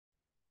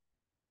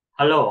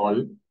Hello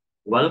all,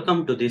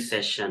 welcome to this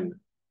session.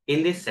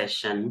 In this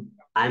session,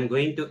 I'm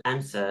going to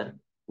answer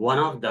one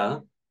of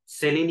the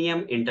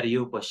Selenium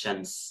interview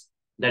questions.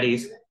 That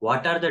is,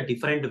 what are the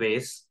different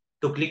ways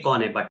to click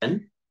on a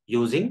button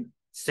using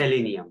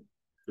Selenium?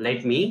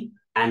 Let me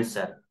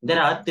answer.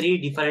 There are three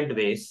different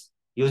ways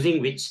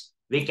using which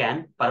we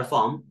can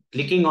perform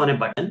clicking on a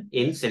button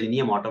in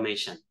Selenium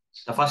automation.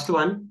 The first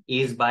one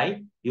is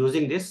by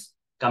using this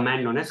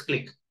command known as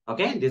click.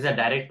 Okay, this is a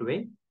direct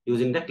way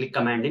using the click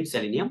command in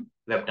Selenium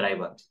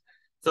WebDriver.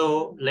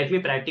 So let me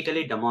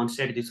practically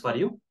demonstrate this for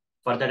you.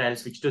 For that, I'll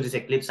switch to this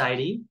Eclipse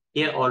IDE.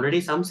 Here already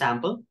some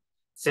sample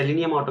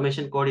Selenium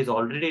automation code is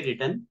already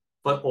written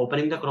for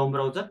opening the Chrome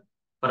browser,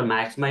 for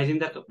maximizing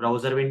the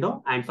browser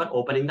window, and for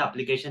opening the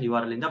application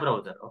URL in the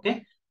browser.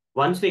 Okay.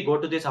 Once we go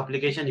to this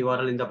application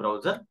URL in the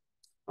browser,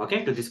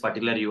 okay, to this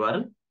particular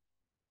URL.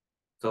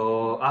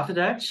 So after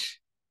that,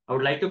 I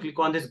would like to click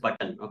on this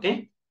button.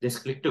 Okay. This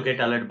click to get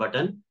alert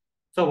button.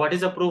 So what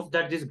is the proof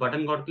that this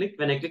button got clicked?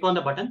 When I click on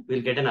the button,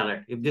 we'll get an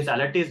alert. If this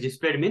alert is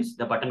displayed, means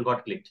the button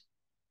got clicked.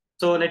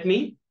 So let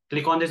me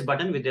click on this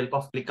button with the help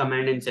of click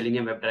command in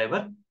Selenium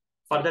WebDriver.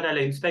 For that, I'll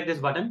inspect this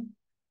button.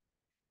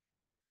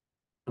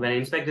 When I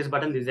inspect this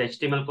button, this is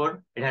HTML code.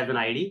 It has an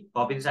ID.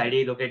 Copy this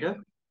ID locator.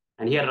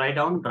 And here write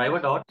down driver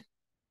dot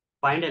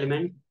find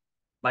element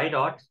by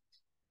dot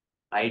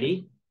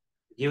ID.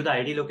 Give the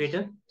ID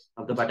locator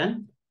of the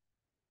button.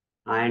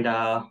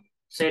 And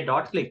say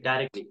dot click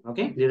directly.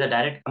 Okay, this is a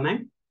direct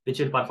command which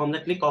will perform the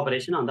click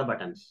operation on the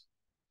button.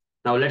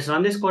 Now let's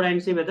run this code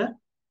and see whether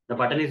the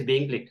button is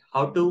being clicked.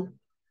 How to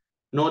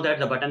know that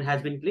the button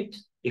has been clicked?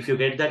 If you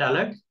get that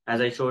alert,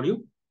 as I showed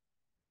you,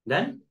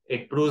 then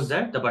it proves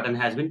that the button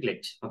has been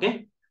clicked.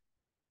 Okay,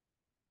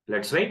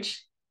 let's wait.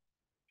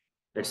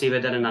 Let's see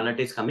whether an alert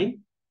is coming.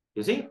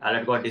 You see,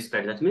 alert got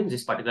displayed. That means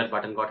this particular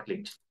button got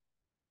clicked.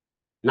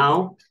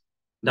 Now,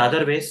 the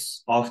other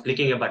ways of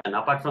clicking a button,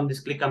 apart from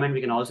this click command,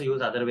 we can also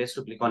use other ways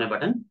to click on a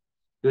button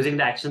using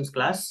the actions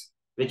class,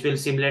 which will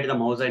simulate the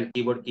mouse and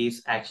keyboard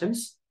keys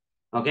actions.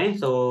 Okay,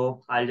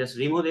 so I'll just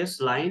remove this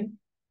line.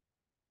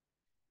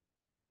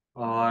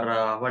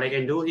 Or what I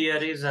can do here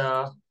is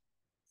I'll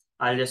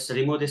just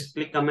remove this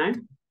click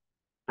command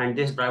and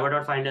this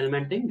driver.find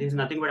element thing. This is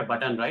nothing but a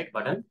button, right?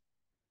 Button,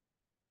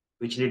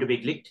 which need to be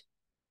clicked.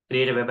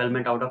 Create a web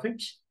element out of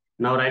it.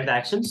 Now write the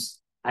actions.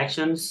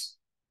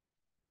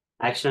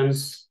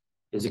 Actions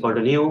is equal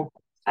to new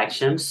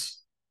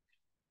actions.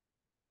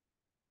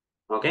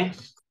 Okay.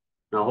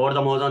 Now hold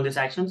the mouse on these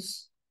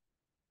actions.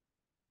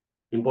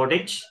 Import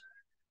it.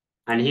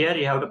 And here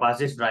you have to pass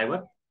this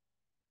driver.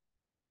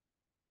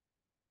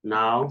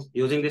 Now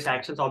using this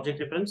actions object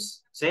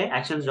reference, say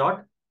actions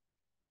dot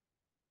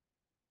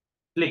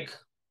click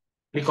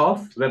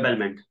of web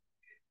element.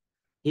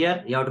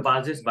 Here you have to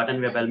pass this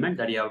button web element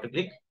that you have to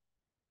click.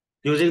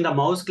 Using the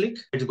mouse click,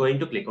 it's going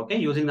to click. Okay.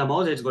 Using the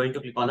mouse, it's going to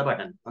click on the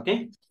button.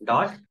 Okay.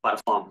 Dot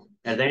perform.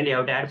 At the end, you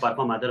have to add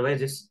perform.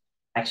 Otherwise, this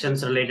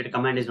actions related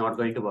command is not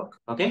going to work.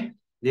 Okay.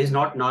 This is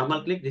not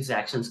normal click. This is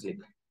actions click.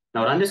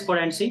 Now run this code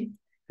and see.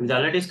 If the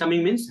alert is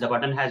coming, means the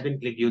button has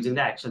been clicked using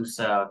the actions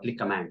click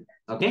command.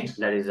 Okay.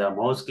 That is a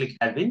mouse click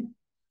has been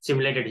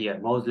simulated here.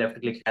 Mouse left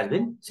click has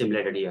been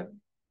simulated here.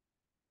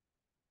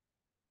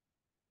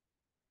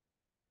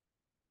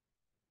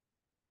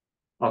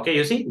 Okay.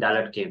 You see the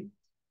alert came.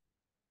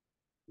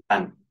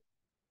 Done.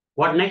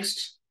 What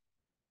next?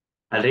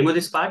 I'll remove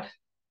this part.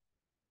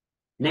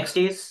 Next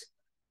is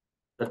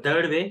the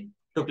third way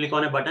to click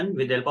on a button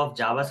with the help of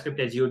JavaScript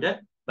Executor.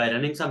 By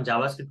running some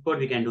JavaScript code,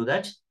 we can do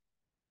that.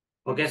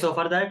 Okay, so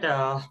for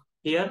that,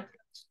 here,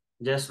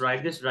 just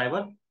write this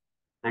driver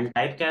and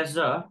typecast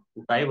the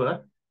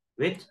driver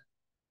with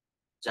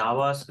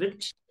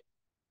JavaScript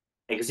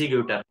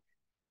Executor.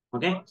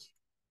 Okay.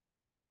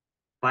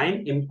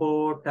 Fine.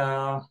 Import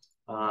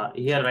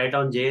here, write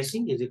down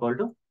JSC is equal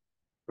to,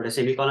 put a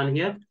semicolon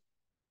here.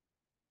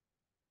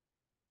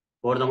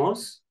 Over the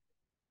mouse,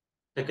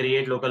 to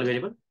create local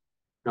variable.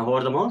 Now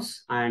hover the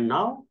mouse and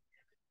now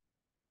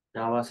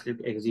JavaScript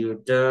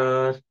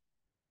Executor.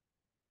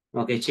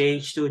 Okay,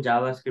 change to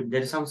JavaScript.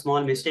 There is some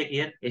small mistake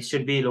here. It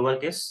should be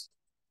lowercase.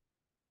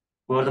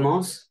 Over the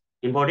mouse,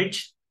 import it.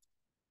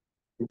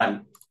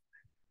 Done.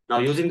 Now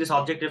using this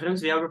object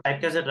reference, we have to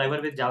typecast the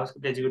driver with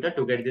JavaScript Executor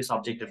to get this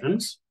object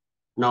reference.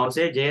 Now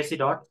say JSC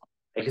dot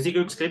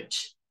execute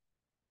script.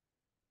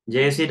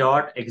 JSC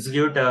dot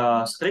execute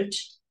script.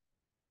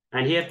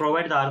 And here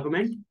provide the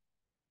argument.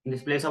 In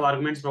this place of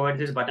arguments, provide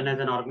this button as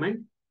an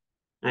argument.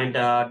 And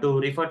to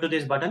refer to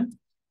this button,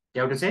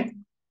 you have to say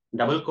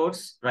double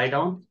quotes, write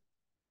down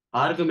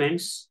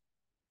arguments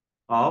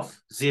of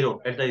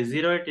 0. At the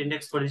 0th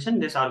index position,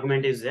 this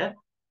argument is there.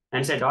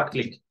 And say dot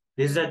click.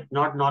 This is a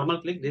not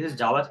normal click. This is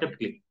JavaScript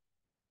click.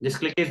 This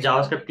click is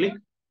JavaScript click.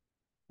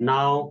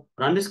 Now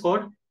run this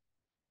code.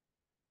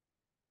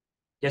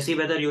 Just see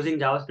whether using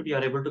JavaScript you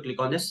are able to click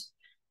on this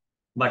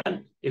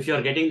button. If you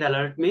are getting the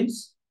alert,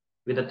 means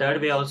with the third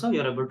way also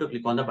you are able to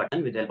click on the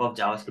button with the help of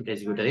JavaScript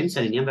Executor in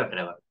Selenium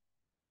WebDriver.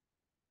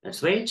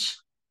 Let's wait.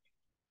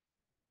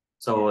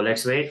 So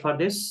let's wait for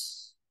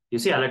this. You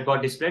see alert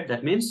got displayed.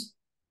 That means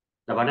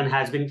the button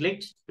has been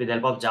clicked. With the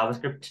help of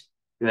JavaScript,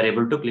 you are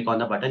able to click on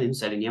the button in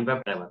Selenium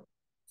WebDriver.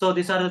 So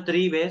these are the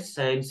three ways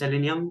in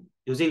Selenium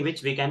using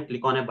which we can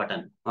click on a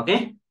button.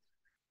 Okay.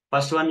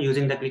 First one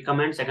using the click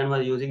command. Second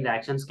one using the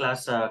actions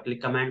class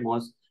click command,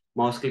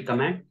 mouse click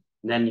command.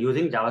 Then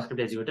using JavaScript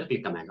executor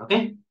click command.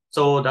 Okay.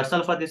 So that's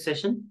all for this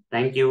session.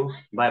 Thank you.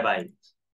 Bye bye.